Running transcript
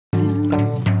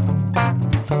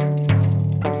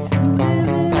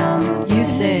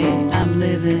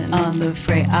the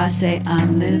fray. I say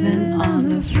I'm living on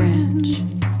the fringe.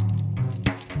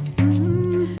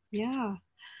 Yeah.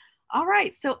 All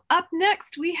right, so up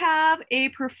next we have a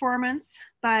performance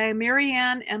by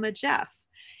Marianne, Emma, Jeff.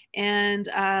 And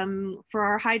for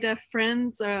our high def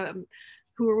friends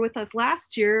who were with us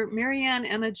last year, Marianne,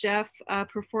 Emma, Jeff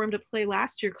performed a play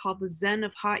last year called The Zen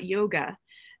of Hot Yoga.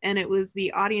 And it was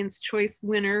the audience choice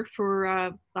winner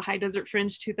for the High Desert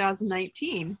Fringe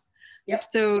 2019. Yep.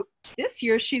 So this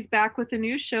year she's back with a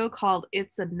new show called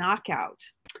It's a Knockout.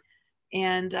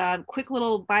 And quick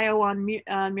little bio on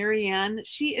Marianne.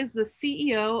 She is the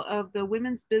CEO of the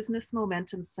Women's Business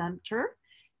Momentum Center.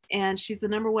 And she's the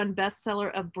 #1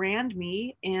 bestseller of Brand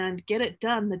Me and Get It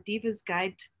Done, The Diva's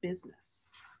Guide to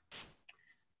Business.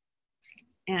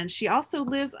 And she also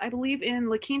lives, I believe, in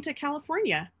La Quinta,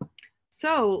 California.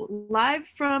 So live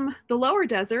from the lower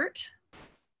desert,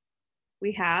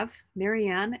 we have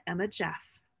Marianne, Emma, Jeff.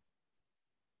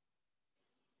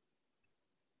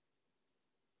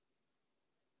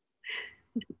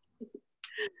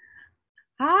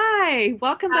 Hi,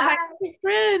 welcome to High Desert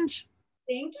Fringe.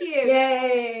 Thank you.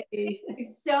 Yay. Thank you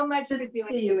so much for doing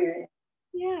it.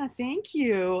 Yeah, thank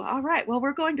you. All right, well,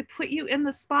 we're going to put you in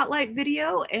the spotlight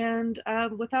video, and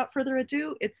without further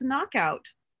ado, it's a knockout.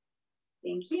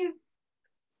 Thank you.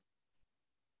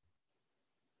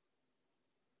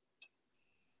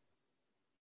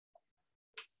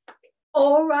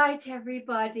 All right,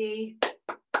 everybody.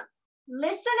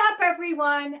 Listen up,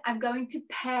 everyone. I'm going to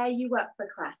pair you up for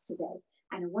class today.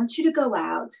 And I want you to go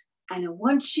out and I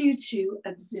want you to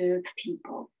observe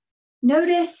people.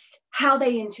 Notice how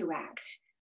they interact.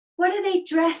 What are they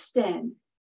dressed in?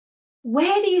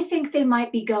 Where do you think they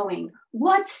might be going?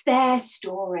 What's their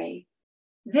story?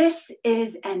 This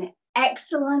is an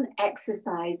excellent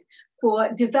exercise for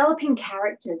developing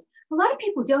characters. A lot of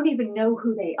people don't even know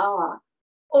who they are.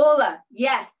 Ola,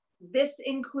 yes, this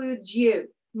includes you.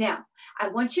 Now, I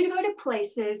want you to go to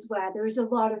places where there's a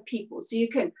lot of people so you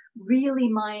can really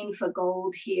mine for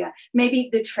gold here. Maybe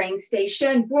the train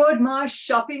station, Broadmarsh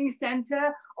Shopping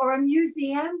Center, or a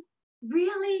museum.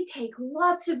 Really take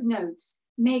lots of notes.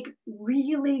 Make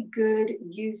really good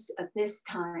use of this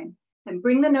time. And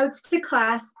bring the notes to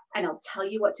class, and I'll tell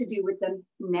you what to do with them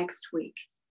next week.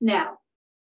 Now,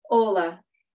 Ola,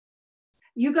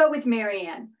 you go with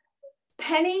Marianne.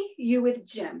 Penny, you with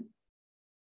Jim.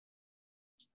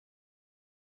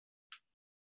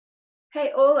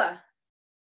 Hey, Ola,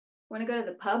 want to go to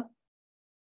the pub?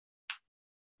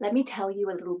 Let me tell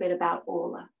you a little bit about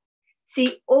Ola.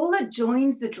 See, Ola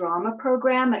joined the drama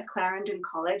program at Clarendon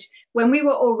College when we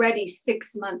were already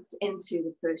 6 months into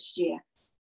the first year.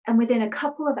 And within a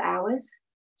couple of hours,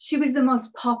 she was the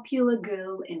most popular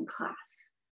girl in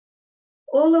class.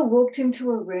 Ola walked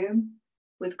into a room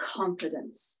with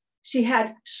confidence. She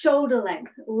had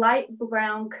shoulder-length, light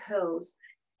brown curls,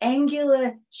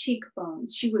 angular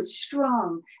cheekbones. She was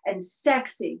strong and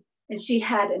sexy, and she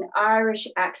had an Irish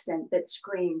accent that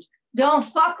screamed, "Don't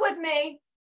fuck with me."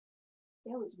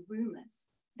 There was rumors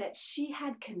that she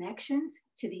had connections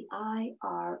to the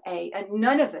IRA, and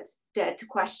none of us dared to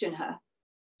question her.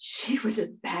 She was a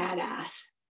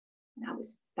badass, and I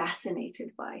was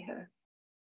fascinated by her.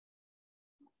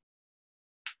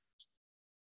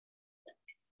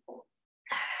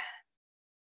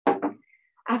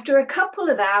 After a couple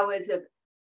of hours of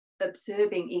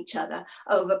observing each other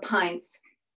over pints,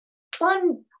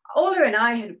 Ola and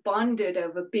I had bonded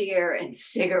over beer and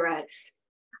cigarettes.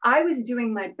 I was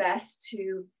doing my best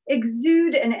to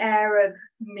exude an air of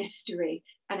mystery,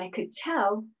 and I could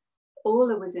tell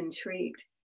Ola was intrigued.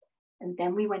 And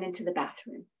then we went into the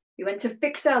bathroom. We went to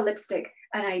fix our lipstick,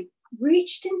 and I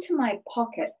reached into my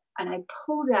pocket and I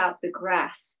pulled out the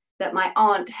grass that my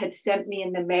aunt had sent me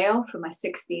in the mail for my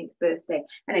 16th birthday.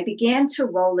 And I began to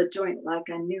roll a joint like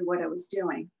I knew what I was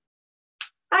doing.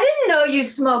 "I didn't know you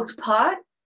smoked pot."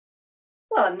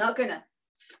 "Well, I'm not gonna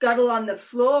scuttle on the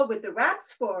floor with the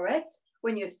rats for it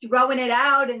when you're throwing it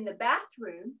out in the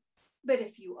bathroom. But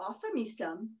if you offer me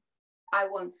some, I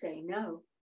won't say no."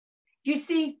 You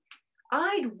see,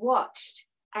 I'd watched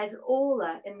as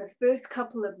Ola in the first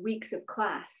couple of weeks of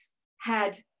class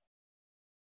had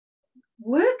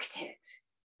worked it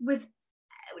with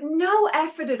no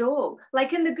effort at all.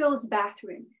 Like in the girls'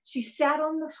 bathroom, she sat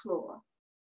on the floor,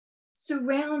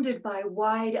 surrounded by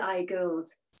wide-eyed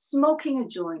girls, smoking a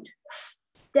joint,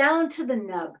 down to the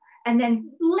nub, and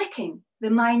then licking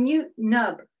the minute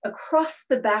nub across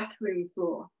the bathroom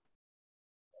floor.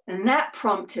 And that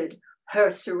prompted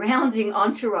her surrounding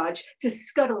entourage to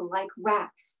scuttle like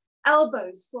rats,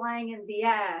 elbows flying in the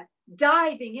air,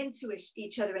 diving into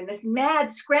each other in this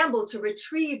mad scramble to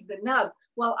retrieve the nub,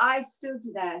 while I stood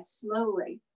there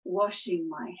slowly washing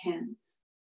my hands.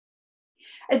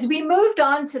 As we moved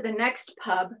on to the next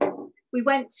pub, we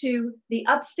went to the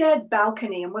upstairs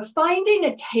balcony and we're finding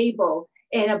a table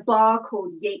in a bar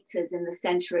called Yates's in the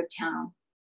center of town.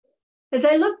 As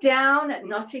I look down at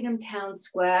Nottingham Town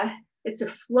Square, it's a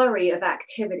flurry of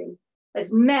activity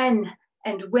as men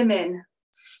and women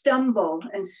stumble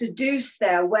and seduce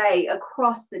their way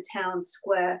across the town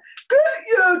square. Get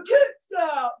your tits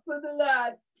out for the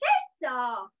lads. Tits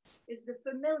off is the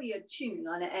familiar tune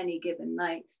on any given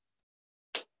night.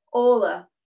 Ola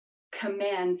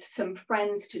commands some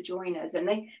friends to join us and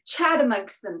they chat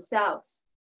amongst themselves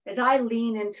as I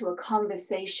lean into a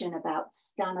conversation about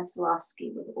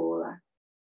Stanislavski with Ola.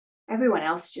 Everyone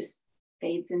else just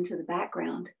fades into the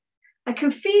background. I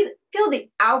can feel the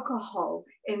alcohol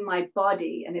in my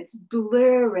body and it's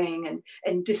blurring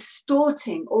and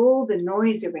distorting all the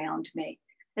noise around me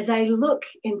as I look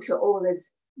into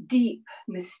Ola's deep,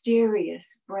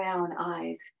 mysterious brown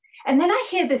eyes. And then I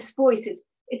hear this voice,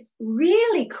 it's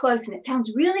really close and it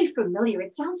sounds really familiar.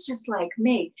 It sounds just like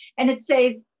me. And it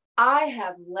says, I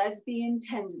have lesbian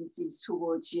tendencies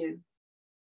towards you.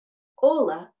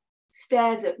 Ola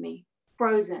stares at me,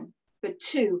 frozen, for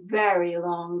 2 very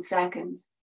long seconds.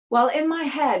 While in my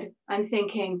head, I'm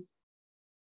thinking,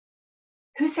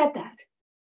 who said that?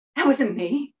 That wasn't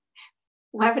me.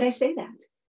 Why would I say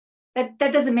that?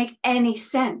 That doesn't make any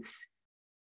sense.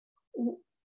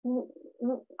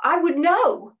 I would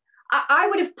know. I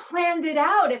would have planned it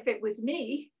out if it was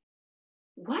me.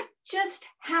 What just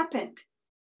happened?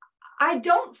 I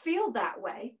don't feel that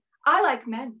way. I like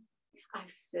men. I've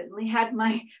certainly had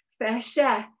my fair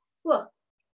share. Well,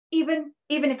 even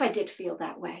if I did feel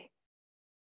that way.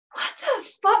 What the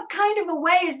fuck kind of a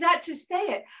way is that to say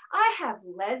it? I have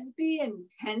lesbian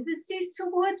tendencies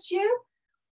towards you?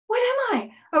 What am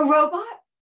I, a robot?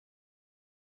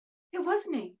 It was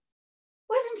me,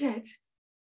 wasn't it?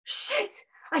 Shit,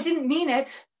 I didn't mean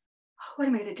it. What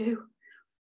am I gonna do?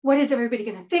 What is everybody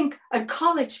gonna think at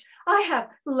college? I have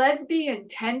lesbian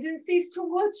tendencies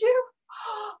towards you?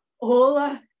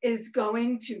 Ola is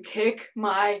going to kick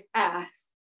my ass.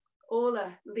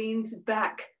 Ola leans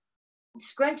back,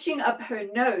 scrunching up her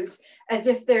nose as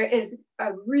if there is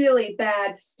a really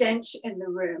bad stench in the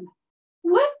room.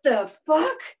 What the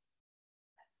fuck?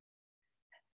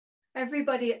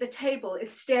 Everybody at the table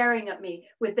is staring at me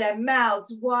with their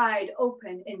mouths wide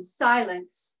open in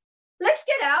silence. Let's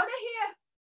get out of here.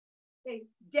 They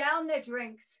down their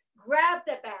drinks, grab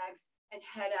their bags, and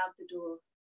head out the door.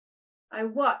 I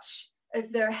watch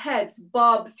as their heads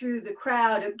bob through the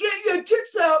crowd and get your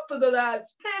tits out for the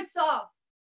lads, piss off.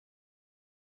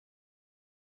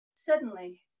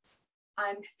 Suddenly,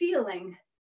 I'm feeling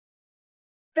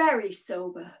very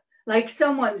sober, like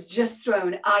someone's just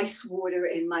thrown ice water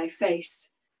in my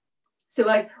face. So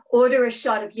I order a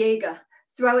shot of Jaeger,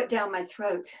 throw it down my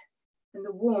throat, and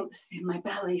the warmth in my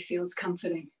belly feels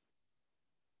comforting.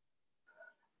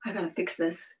 I gotta fix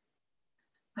this.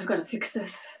 I've gotta fix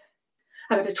this.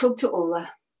 I gotta talk to Ola.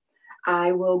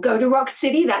 I will go to Rock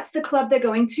City. That's the club they're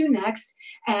going to next.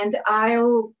 And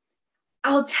I'll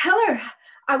tell her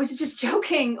I was just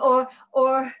joking or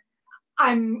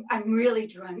I'm really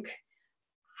drunk.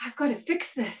 I've got to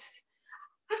fix this.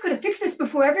 I've got to fix this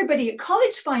before everybody at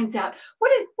college finds out.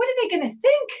 What are they going to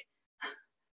think?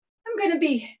 I'm going to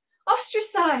be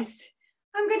ostracized.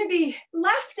 I'm going to be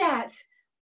laughed at.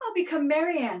 I'll become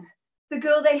Marianne, the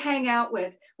girl they hang out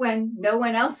with when no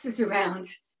one else is around.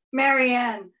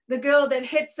 Marianne, the girl that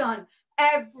hits on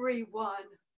everyone.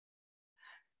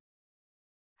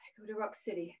 I go to Rock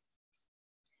City.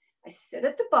 I sit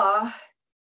at the bar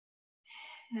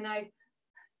and I'm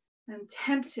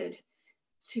tempted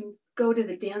to go to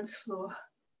the dance floor.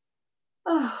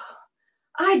 Oh,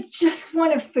 I just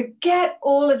want to forget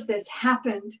all of this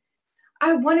happened.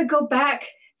 I want to go back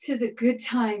to the good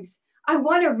times. I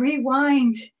want to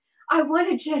rewind. I want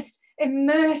to just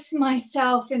immerse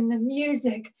myself in the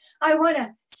music. I want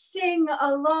to sing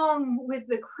along with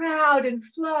the crowd and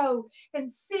flow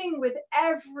and sing with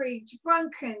every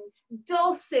drunken,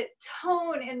 dulcet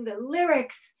tone in the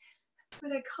lyrics.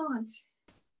 But I can't.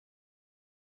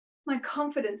 My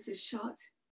confidence is shot.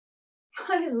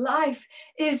 My life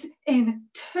is in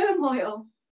turmoil.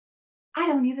 I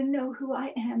don't even know who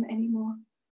I am anymore.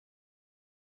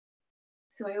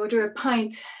 So I order a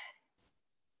pint.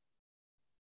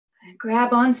 I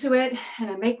grab onto it and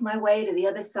I make my way to the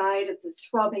other side of the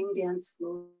throbbing dance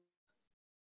floor.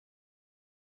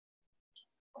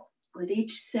 With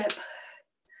each sip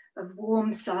of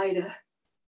warm cider,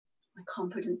 my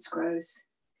confidence grows.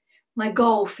 My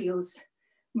goal feels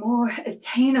more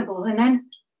attainable. And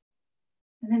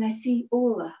then I see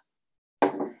Ola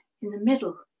in the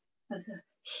middle of the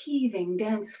heaving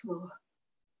dance floor.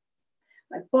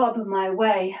 I bob my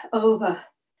way over,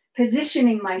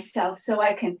 positioning myself so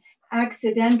I can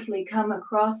accidentally come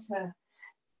across her.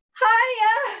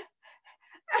 Hiya!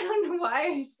 I don't know why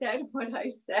I said what I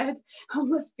said. I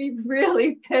must be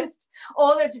really pissed.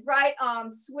 All his right arm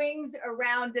swings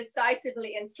around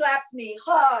decisively and slaps me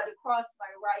hard across my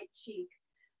right cheek.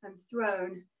 I'm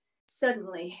thrown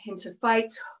suddenly into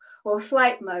fight or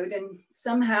flight mode, and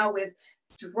somehow with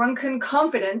drunken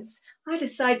confidence, I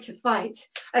decide to fight.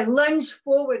 I lunge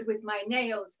forward with my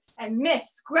nails and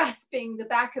miss, grasping the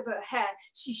back of her hair.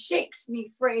 She shakes me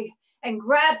free and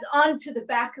grabs onto the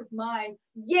back of mine,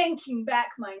 yanking back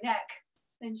my neck.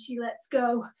 Then she lets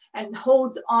go and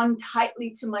holds on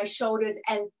tightly to my shoulders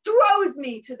and throws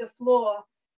me to the floor.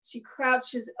 She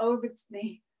crouches over to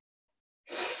me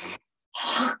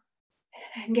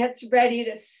and gets ready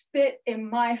to spit in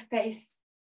my face,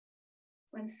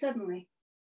 when suddenly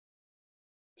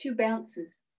 2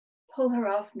 bouncers pull her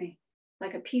off me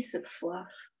like a piece of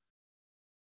fluff.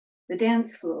 The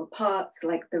dance floor parts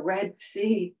like the Red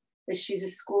Sea as she's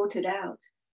escorted out.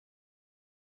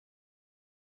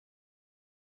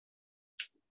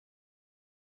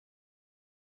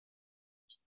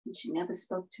 And she never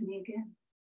spoke to me again.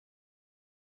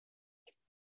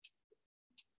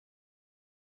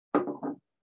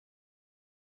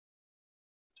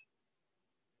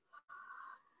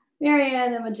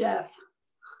 Marianne, Emma, Jeff.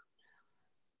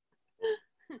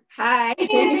 Hi.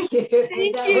 Thank you.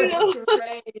 Thank That you. was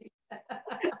great.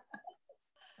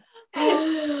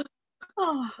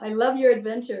 Oh, I love your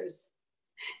adventures.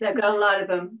 I've got a lot of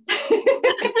them.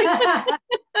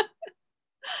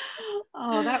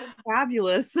 oh, that was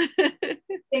fabulous.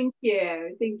 Thank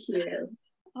you. Thank you.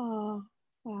 Oh,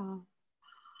 wow.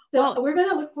 So Well- we're going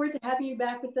to look forward to having you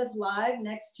back with us live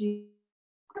next year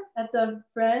at the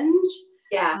Fringe.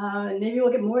 Yeah. And maybe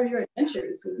we'll get more of your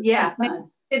adventures. It's Yeah. fun.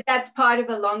 That's part of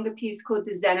a longer piece called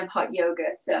The Zen of Hot Yoga.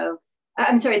 So,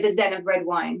 I'm sorry, The Zen of Red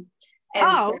Wine. And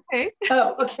Oh, so, okay.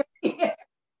 Oh, okay.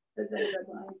 That's a good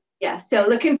line. yeah, so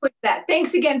looking forward to that.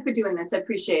 Thanks again for doing this. I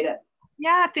appreciate it.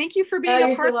 Yeah, thank you for being Oh, a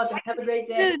you're part so welcome. Have a great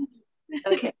day.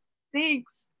 Okay.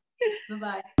 Thanks.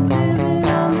 Bye-bye.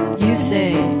 You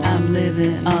say I'm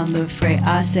living on the fringe.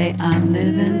 I say I'm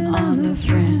living on the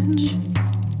fringe.